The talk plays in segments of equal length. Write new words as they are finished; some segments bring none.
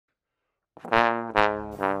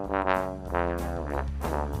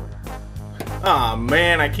Aw,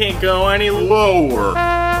 man, I can't go any lower.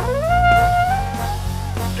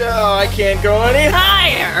 Oh, I can't go any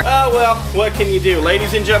higher. Oh, well, what can you do?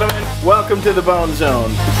 Ladies and gentlemen, welcome to the Bone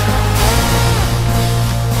Zone.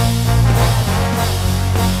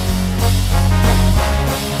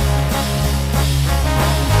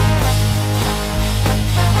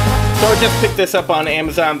 So I just picked this up on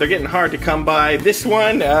Amazon. They're getting hard to come by. This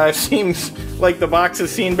one seems like the box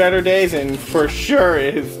has seen better days, and for sure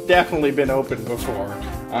it has definitely been opened before,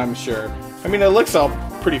 I'm sure. I mean, it looks all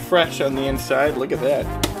pretty fresh on the inside. Look at that.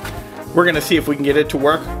 We're gonna see if we can get it to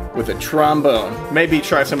work with a trombone. Maybe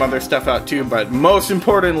try some other stuff out too, but most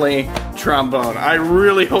importantly, trombone. I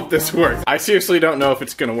really hope this works. I seriously don't know if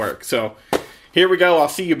it's gonna work. So here we go. I'll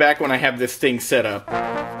see you back when I have this thing set up.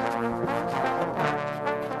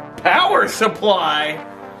 Power supply?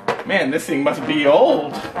 Man, this thing must be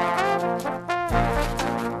old.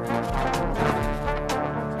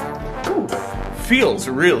 Ooh, feels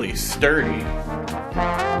really sturdy.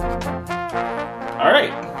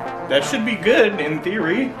 Alright, that should be good in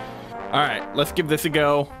theory. Alright, let's give this a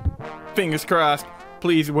go. Fingers crossed,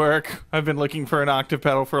 please work. I've been looking for an octave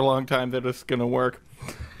pedal for a long time that is gonna work.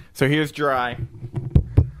 So here's dry.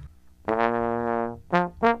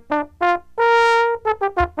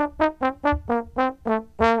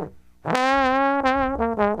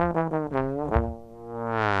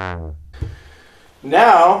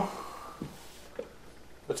 Now,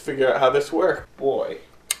 let's figure out how this works. Boy,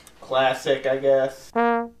 classic, I guess.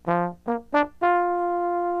 I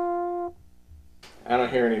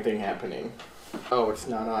don't hear anything happening. Oh, it's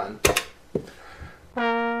not on.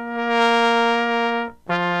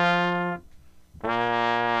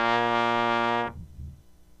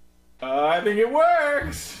 I think it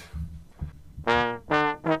works.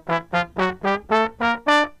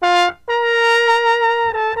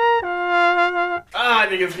 I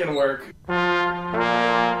think it's gonna work.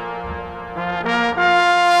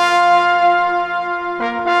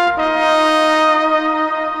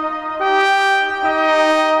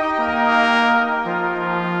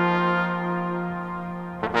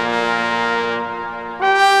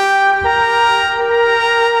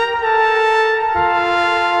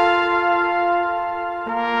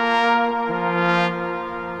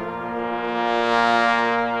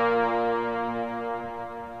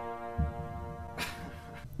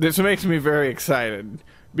 This makes me very excited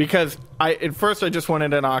because at first I just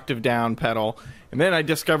wanted an octave down pedal, and then I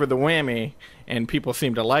discovered the whammy, and people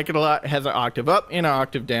seem to like it a lot. It has an octave up and an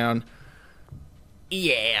octave down.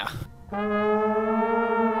 Yeah.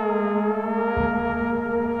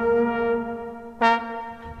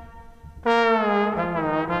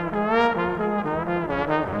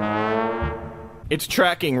 It's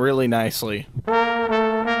tracking really nicely.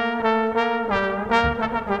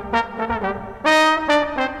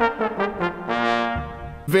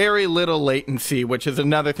 Very little latency, which is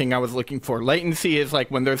another thing I was looking for. Latency is like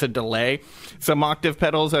when there's a delay. Some octave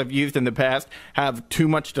pedals I've used in the past have too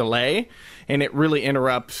much delay, and it really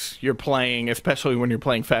interrupts your playing, especially when you're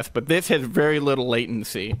playing fast. But this has very little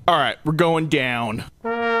latency. All right, we're going down.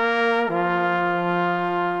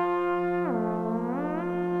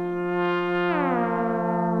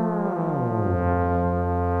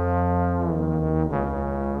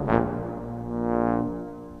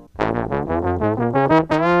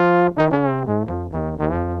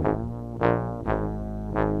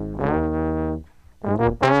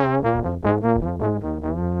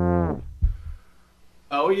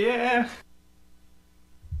 Oh yeah.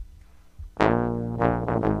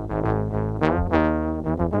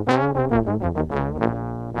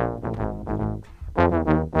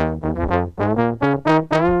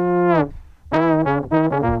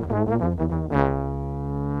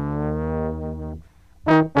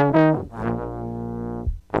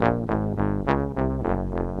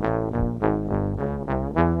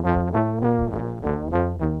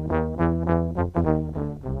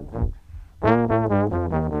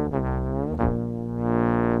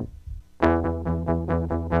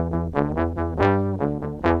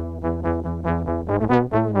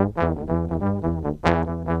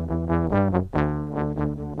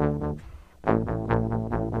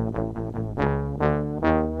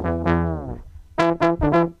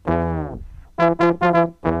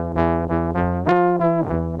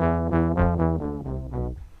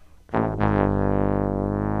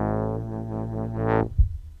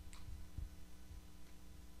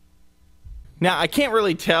 Now, I can't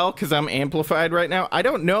really tell because I'm amplified right now. I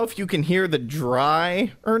don't know if you can hear the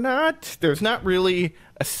dry or not. There's not really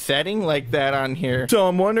a setting like that on here. So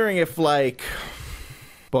I'm wondering if, like...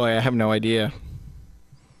 Boy, I have no idea.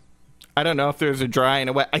 I don't know if there's a dry and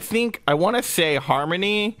a wet. I want to say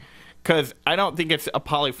harmony, because I don't think it's a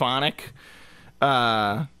polyphonic.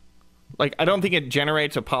 Like, I don't think it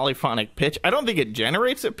generates a polyphonic pitch. I don't think it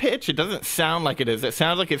generates a pitch. It doesn't sound like it is. It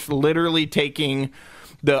sounds like it's literally taking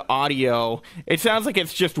the audio. It sounds like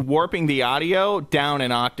it's just warping the audio down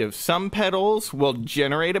an octave. Some pedals will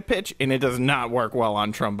generate a pitch, and it does not work well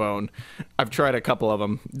on trombone. I've tried a couple of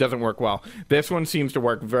them. It doesn't work well. This one seems to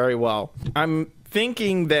work very well. I'm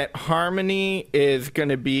thinking that harmony is going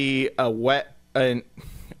to be a wet and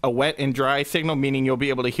dry signal, meaning you'll be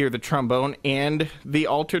able to hear the trombone and the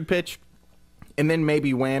altered pitch. And then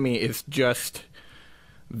maybe whammy is just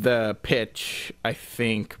the pitch, I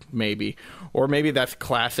think, maybe. Or maybe that's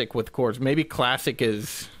classic with chords. Maybe classic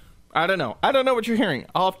is... I don't know. I don't know what you're hearing.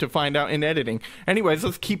 I'll have to find out in editing. Anyways,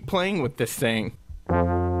 let's keep playing with this thing.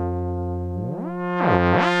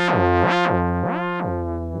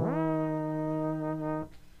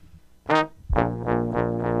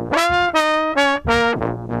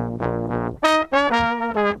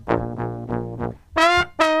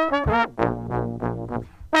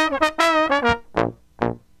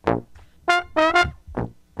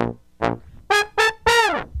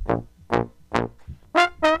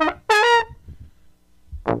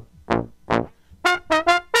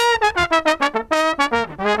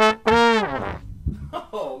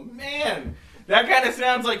 That kind of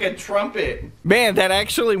sounds like a trumpet. Man, that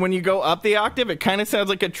actually, when you go up the octave, it kind of sounds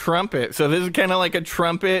like a trumpet. So this is kind of like a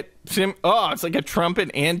trumpet. It's like a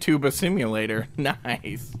trumpet and tuba simulator.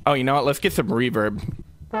 Nice. Oh, you know what? Let's get some reverb.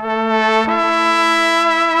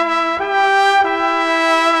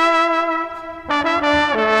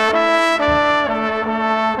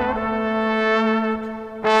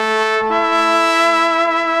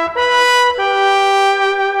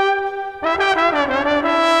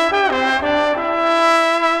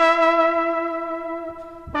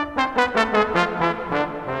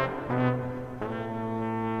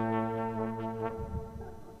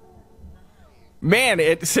 Man,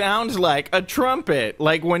 it sounds like a trumpet.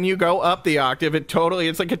 Like when you go up the octave,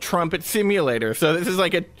 it's like a trumpet simulator. So this is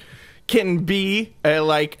like can be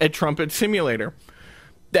like a trumpet simulator.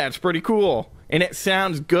 That's pretty cool. And it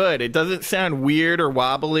sounds good. It doesn't sound weird or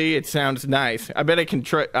wobbly. It sounds nice. I bet I can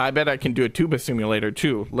do a tuba simulator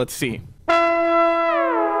too. Let's see.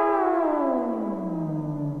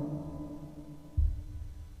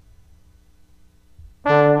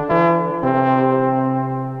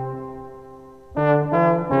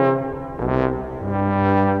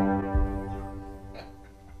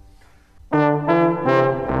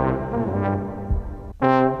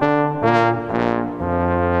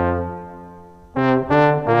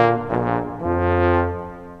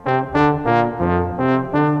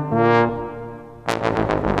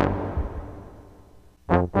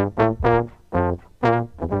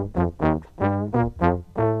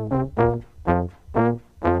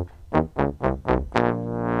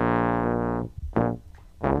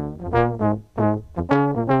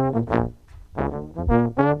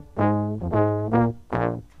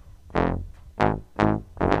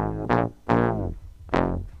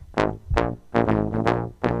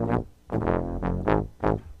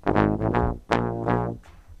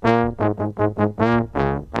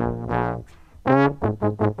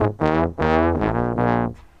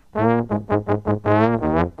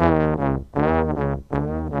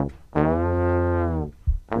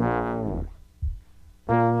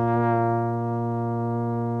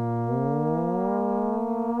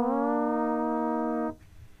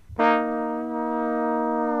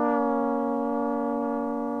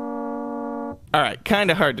 All right, kind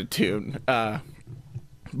of hard to tune, but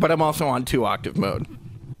I'm also on 2-octave mode.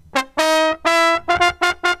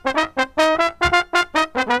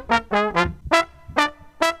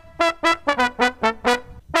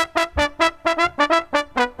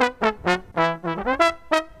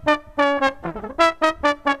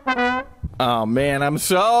 Oh man, I'm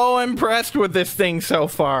so impressed with this thing so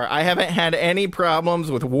far. I haven't had any problems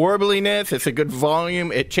with warbliness. It's a good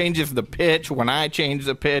volume. It changes the pitch when I change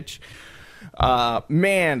the pitch.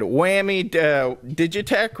 Man, whammy,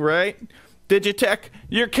 Digitech, right? Digitech,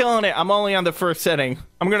 you're killing it. I'm only on the first setting.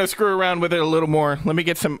 I'm going to screw around with it a little more. Let me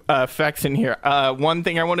get some effects in here. One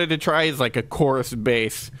thing I wanted to try is like a chorus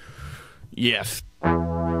bass. Yes.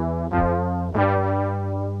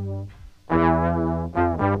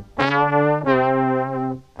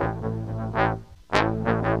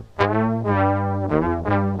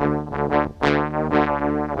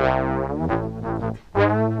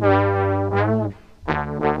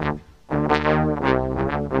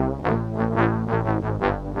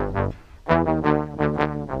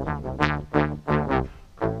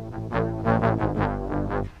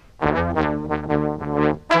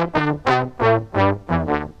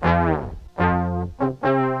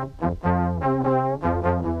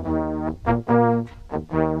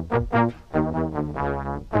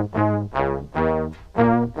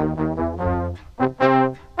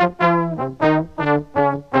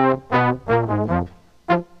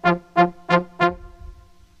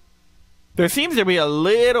 There seems to be a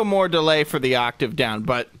little more delay for the octave down,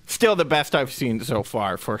 but still the best I've seen so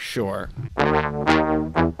far, for sure.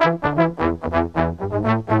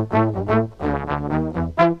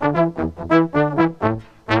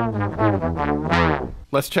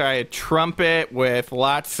 Let's try a trumpet with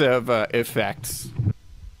lots of effects.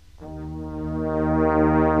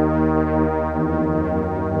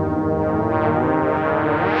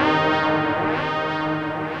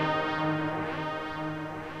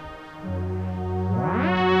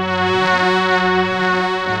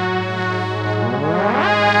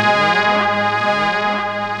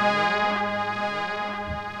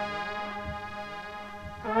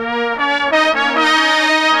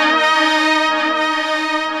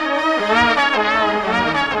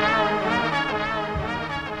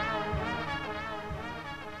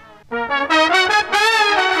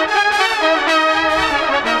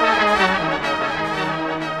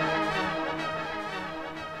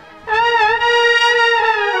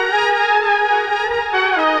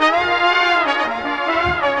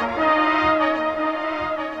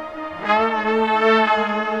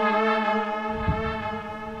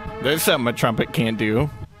 There's something a trumpet can't do.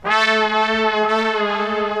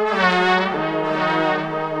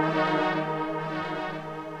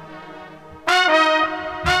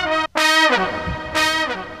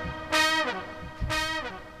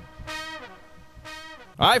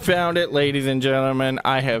 I found it, ladies and gentlemen.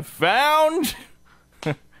 I have found...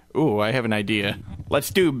 Ooh, I have an idea.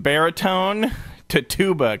 Let's do baritone to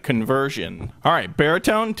tuba conversion. All right,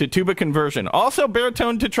 baritone to tuba conversion. Also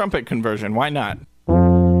baritone to trumpet conversion. Why not?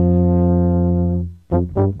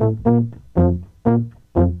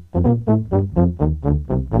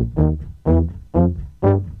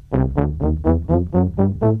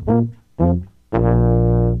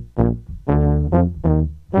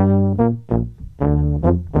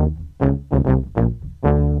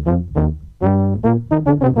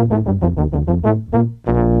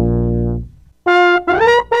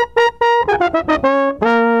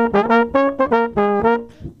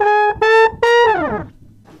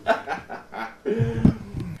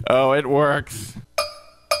 Oh, it works.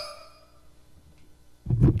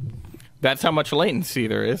 That's how much latency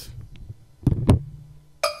there is.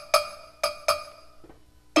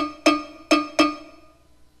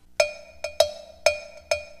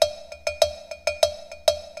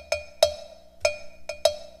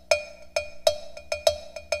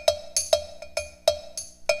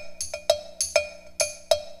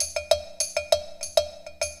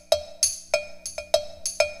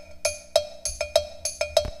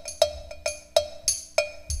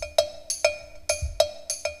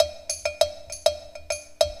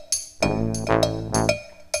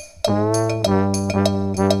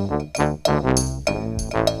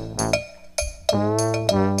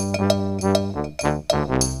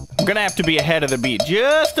 I'm gonna have to be ahead of the beat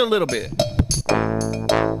just a little bit.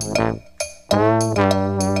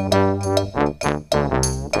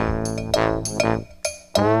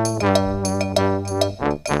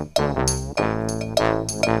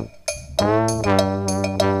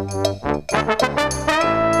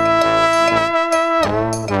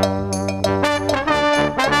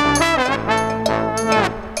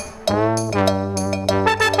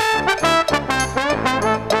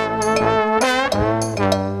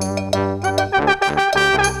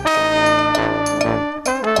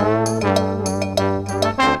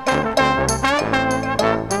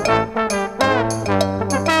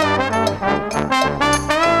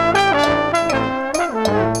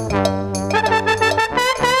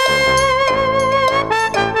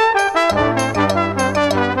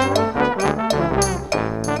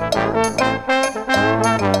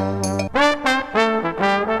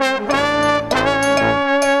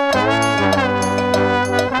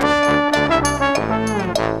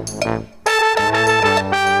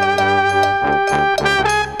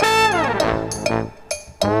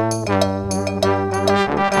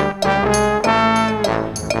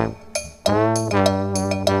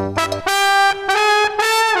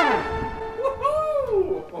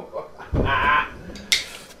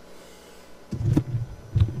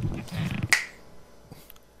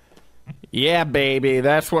 Yeah, baby,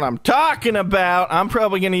 that's what I'm talking about. I'm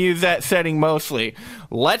probably going to use that setting mostly.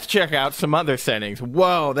 Let's check out some other settings.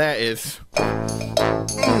 Whoa, that is...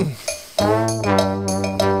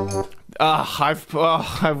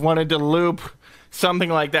 I've wanted to loop something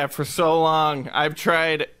like that for so long. I've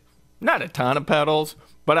tried, not a ton of pedals,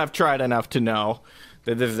 but I've tried enough to know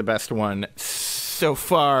that this is the best one so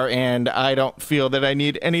far, and I don't feel that I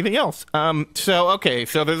need anything else. Okay,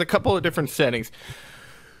 so there's a couple of different settings.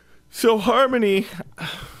 So harmony,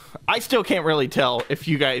 I still can't really tell if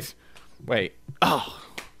you guys... Wait. Oh,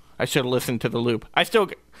 I should have listened to the loop. I still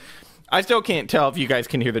can't tell if you guys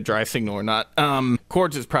can hear the dry signal or not.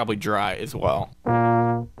 Chords is probably dry as well.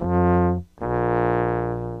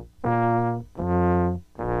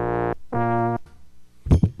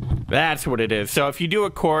 That's what it is. So if you do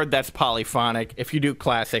a chord, that's polyphonic. If you do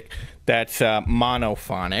classic, that's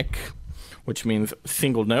monophonic, which means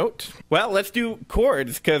single note. Well, let's do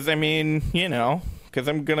chords, because, I mean, you know, because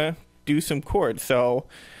I'm going to do some chords. So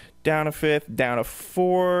down a fifth, down a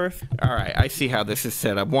fourth. All right, I see how this is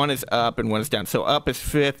set up. One is up and one is down. So up is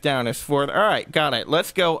fifth, down is fourth. All right, got it.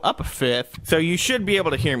 Let's go up a fifth. So you should be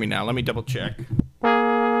able to hear me now. Let me double check.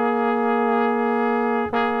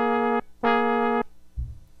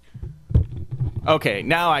 Okay,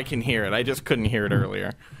 now I can hear it. I just couldn't hear it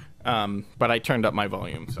earlier. But I turned up my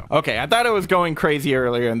volume, so. Okay, I thought it was going crazy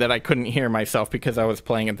earlier and that I couldn't hear myself because I was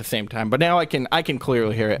playing at the same time. But now I can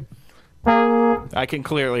clearly hear it. I can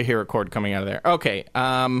clearly hear a chord coming out of there. Okay,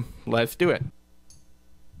 let's do it.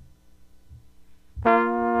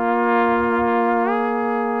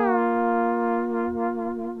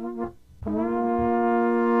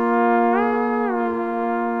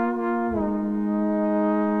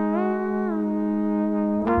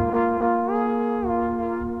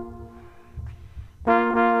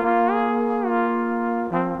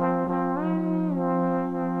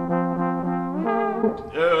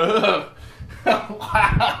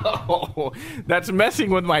 Wow, that's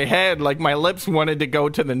messing with my head. Like, my lips wanted to go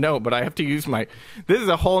to the note, but I have to use my... This is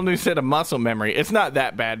a whole new set of muscle memory. It's not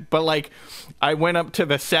that bad, but, like, I went up to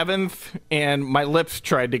the seventh, and my lips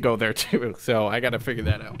tried to go there, too, so I gotta figure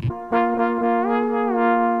that out.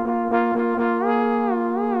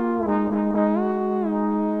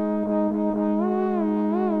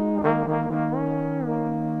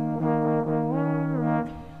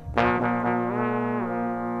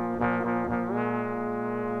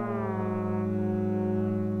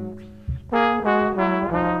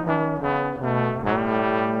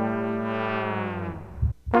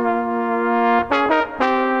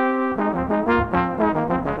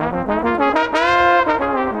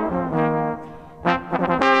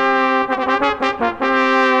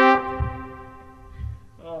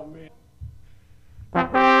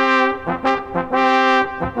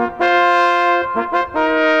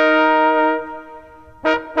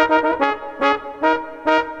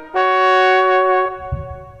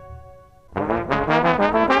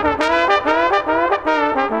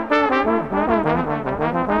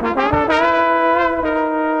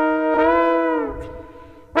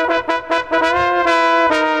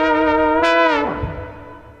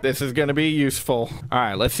 This is going to be useful. All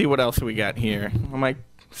right, let's see what else we got here. All my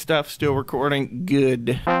stuff still recording.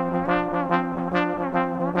 Good.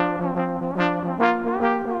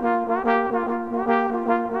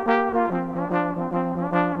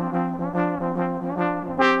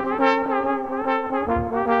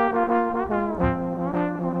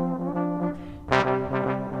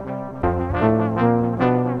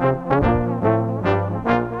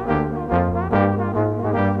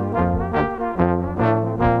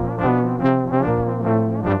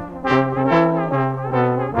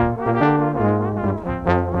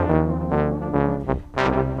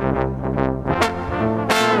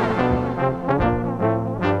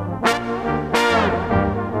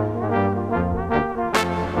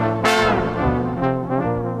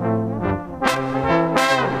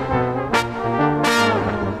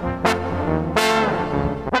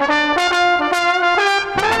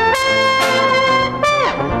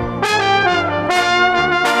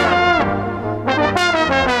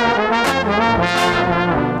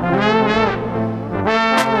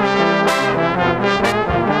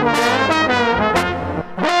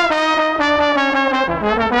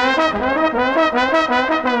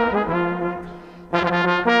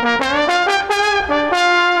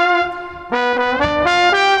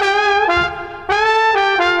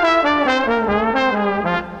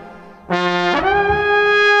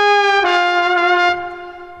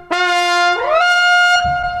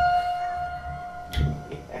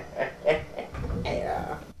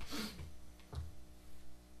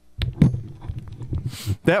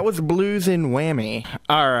 That was Blues in Whammy.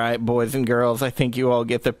 Alright, boys and girls, I think you all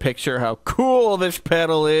get the picture how cool this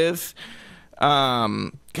pedal is.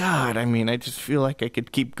 God, I mean, I just feel like I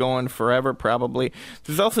could keep going forever, probably.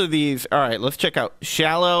 There's also these, alright, let's check out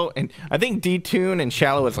Shallow, and I think Detune and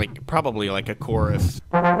Shallow is like, probably like a chorus.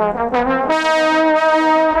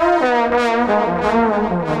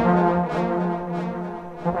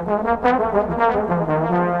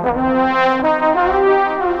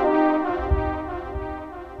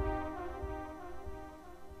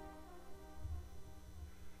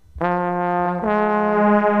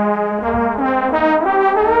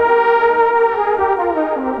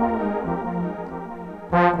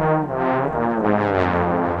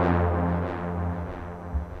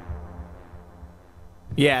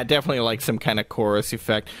 Yeah, definitely like some kind of chorus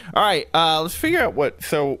effect. All right, let's figure out what.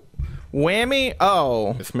 So, whammy.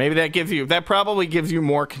 Oh, maybe that probably gives you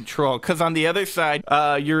more control. Because on the other side,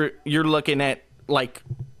 you're looking at like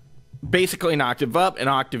basically an octave up, an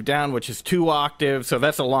octave down, which is 2 octaves. So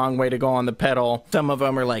that's a long way to go on the pedal. Some of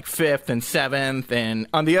them are like 5th and 7th, and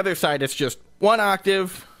on the other side, it's just 1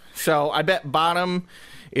 octave. So I bet bottom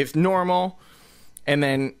is normal, and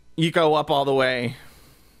then you go up all the way.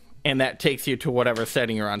 And that takes you to whatever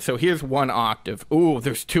setting you're on. So here's 1 octave. Ooh,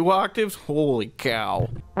 there's 2 octaves? Holy cow.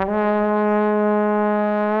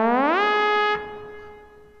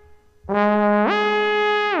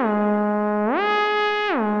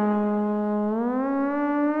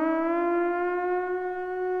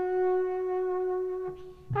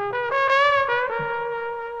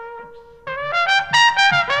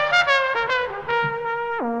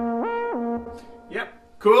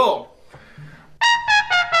 Yep, cool.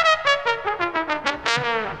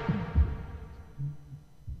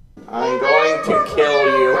 I'm going to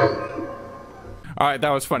kill you. Alright, that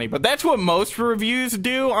was funny. But that's what most reviews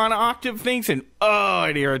do on octave things, and oh,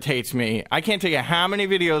 it irritates me. I can't tell you how many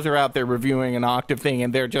videos are out there reviewing an octave thing,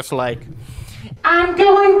 and they're just like, I'm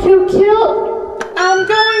going to kill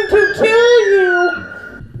you.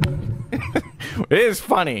 It is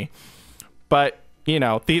funny. But, you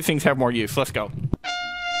know, these things have more use. Let's go.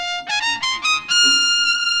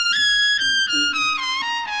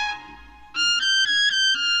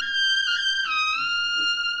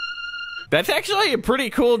 That's actually a pretty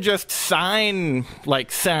cool just sine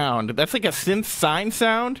like sound. That's like a synth sine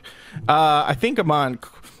sound. I think I'm on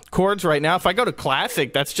chords right now. If I go to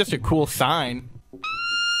classic, that's just a cool sine.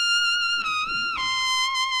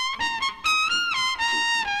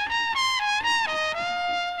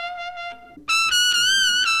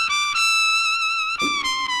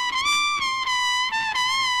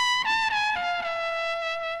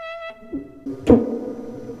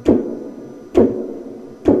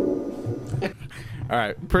 All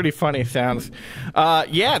right, pretty funny sounds.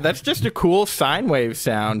 Yeah, that's just a cool sine wave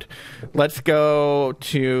sound. Let's go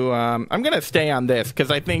to, I'm going to stay on this because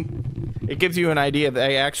I think it gives you an idea of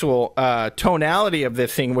the actual tonality of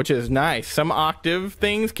this thing, which is nice. Some octave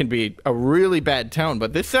things can be a really bad tone,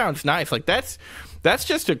 but this sounds nice. Like that's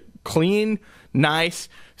just a clean, nice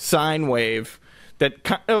sine wave that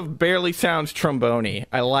kind of barely sounds trombone-y.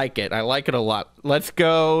 I like it. I like it a lot. Let's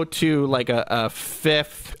go to like a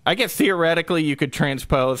fifth. I guess theoretically you could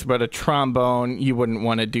transpose, but a trombone, you wouldn't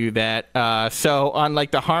want to do that. So on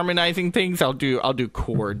like the harmonizing things, I'll do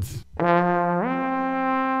chords.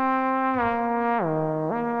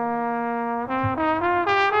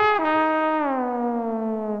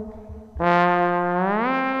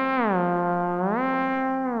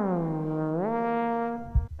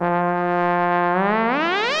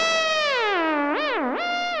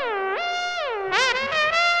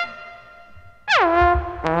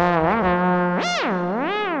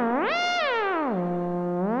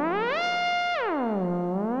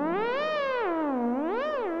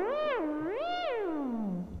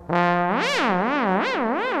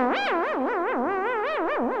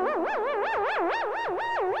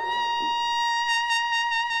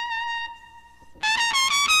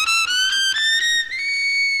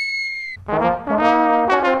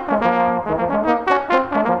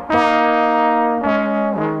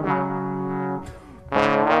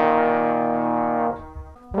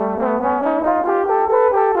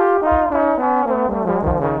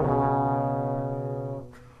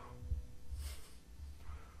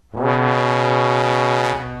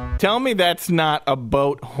 Tell me that's not a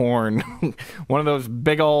boat horn. One of those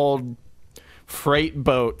big old freight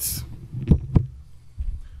boats.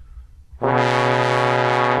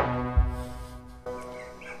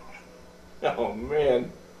 Oh,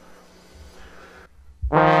 man.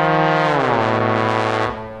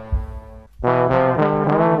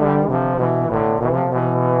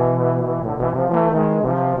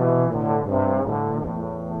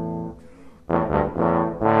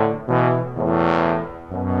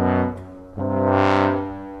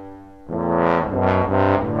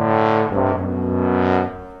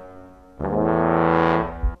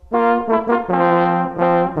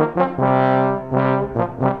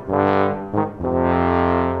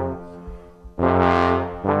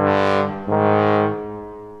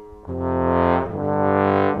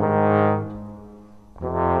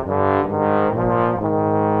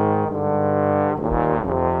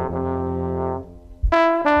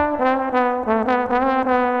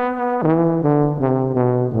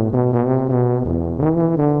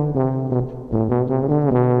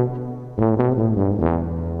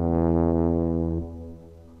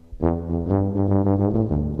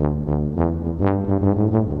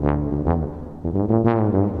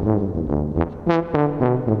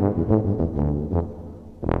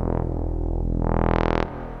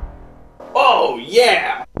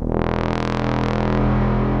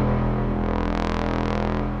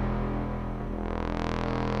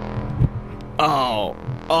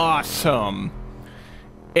 awesome.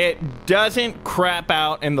 It doesn't crap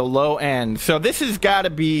out in the low end. So this has got to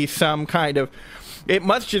be some kind of... It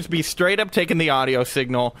must just be straight up taking the audio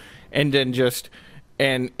signal and then just...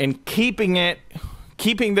 And keeping it...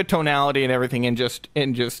 Keeping the tonality and everything and just...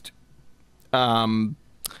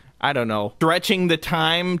 I don't know, stretching the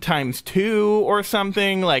time times 2 or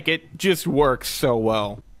something. Like, it just works so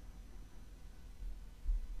well.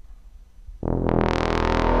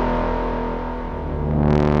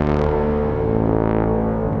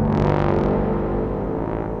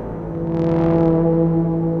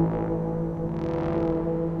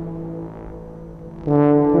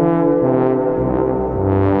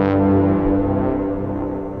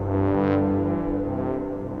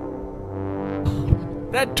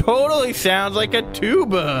 That totally sounds like a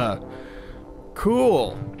tuba.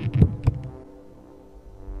 Cool.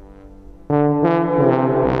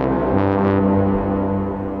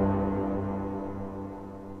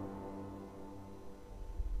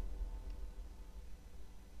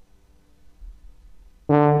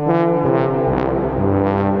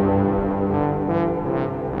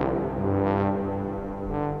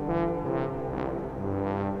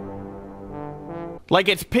 Like,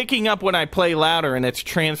 it's picking up when I play louder and it's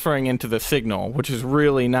transferring into the signal, which is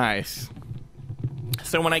really nice.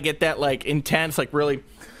 So when I get that, like, intense, like, really...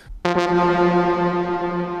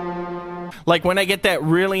 Like, when I get that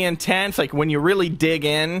really intense, like, when you really dig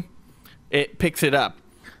in, it picks it up.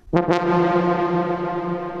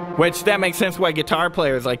 Which, that makes sense why guitar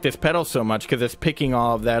players like this pedal so much, because it's picking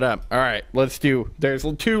all of that up. Alright, let's do... There's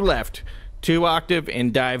 2 left. 2 octave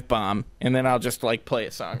and dive bomb. And then I'll just, like, play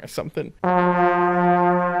a song or something.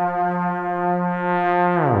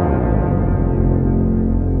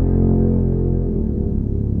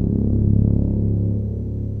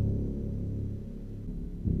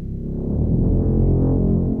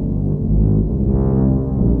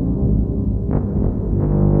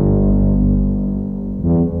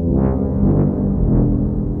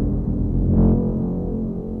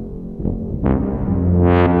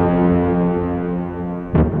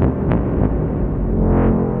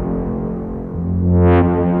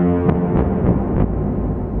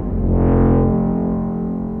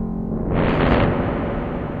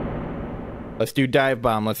 Let's do dive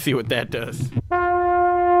bomb. Let's see what that does.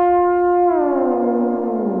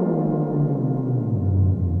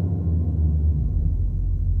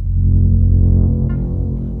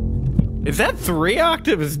 Is that 3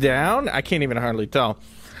 octaves down? I can't even hardly tell.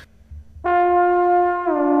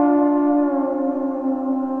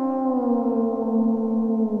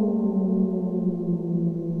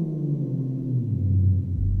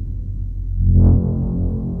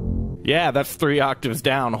 Yeah, that's 3 octaves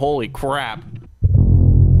down. Holy crap.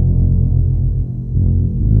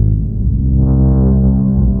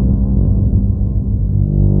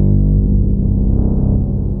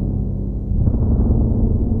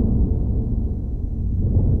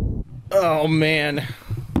 Oh, man.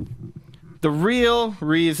 The real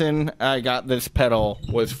reason I got this pedal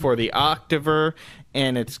was for the octaver,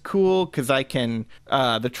 and it's cool because I can,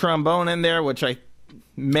 the trombone in there, which I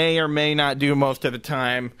may or may not do most of the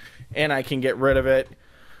time, and I can get rid of it.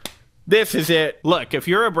 This is it. Look, if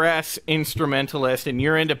you're a brass instrumentalist and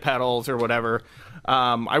you're into pedals or whatever,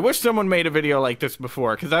 I wish someone made a video like this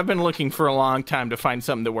before, because I've been looking for a long time to find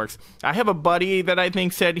something that works. I have a buddy that I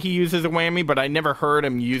think said he uses a whammy, but I never heard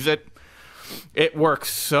him use it. It works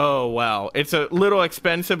so well. It's a little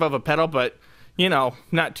expensive of a pedal, but, you know,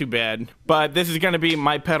 not too bad. But this is going to be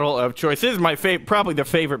my pedal of choice. This is my probably the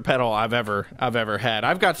favorite pedal I've ever had.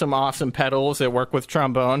 I've got some awesome pedals that work with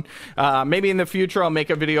trombone. Maybe in the future I'll make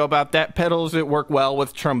a video about that. Pedals that work well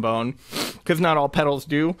with trombone, because not all pedals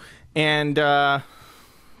do. And yeah,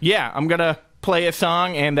 I'm going to play a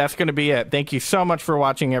song, and that's going to be it. Thank you so much for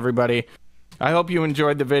watching, everybody. I hope you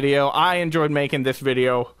enjoyed the video. I enjoyed making this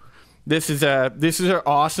video. This is an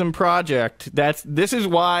awesome project. This is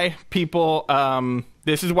why people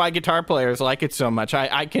this is why guitar players like it so much.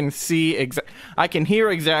 I can hear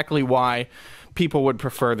exactly why people would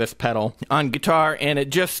prefer this pedal on guitar, and it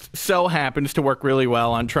just so happens to work really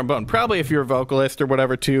well on trombone. Probably if you're a vocalist or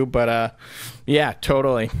whatever too, but yeah,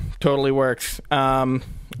 totally works. All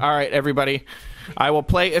right, everybody. I will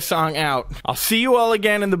play a song out. I'll see you all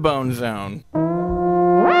again in the Bone Zone.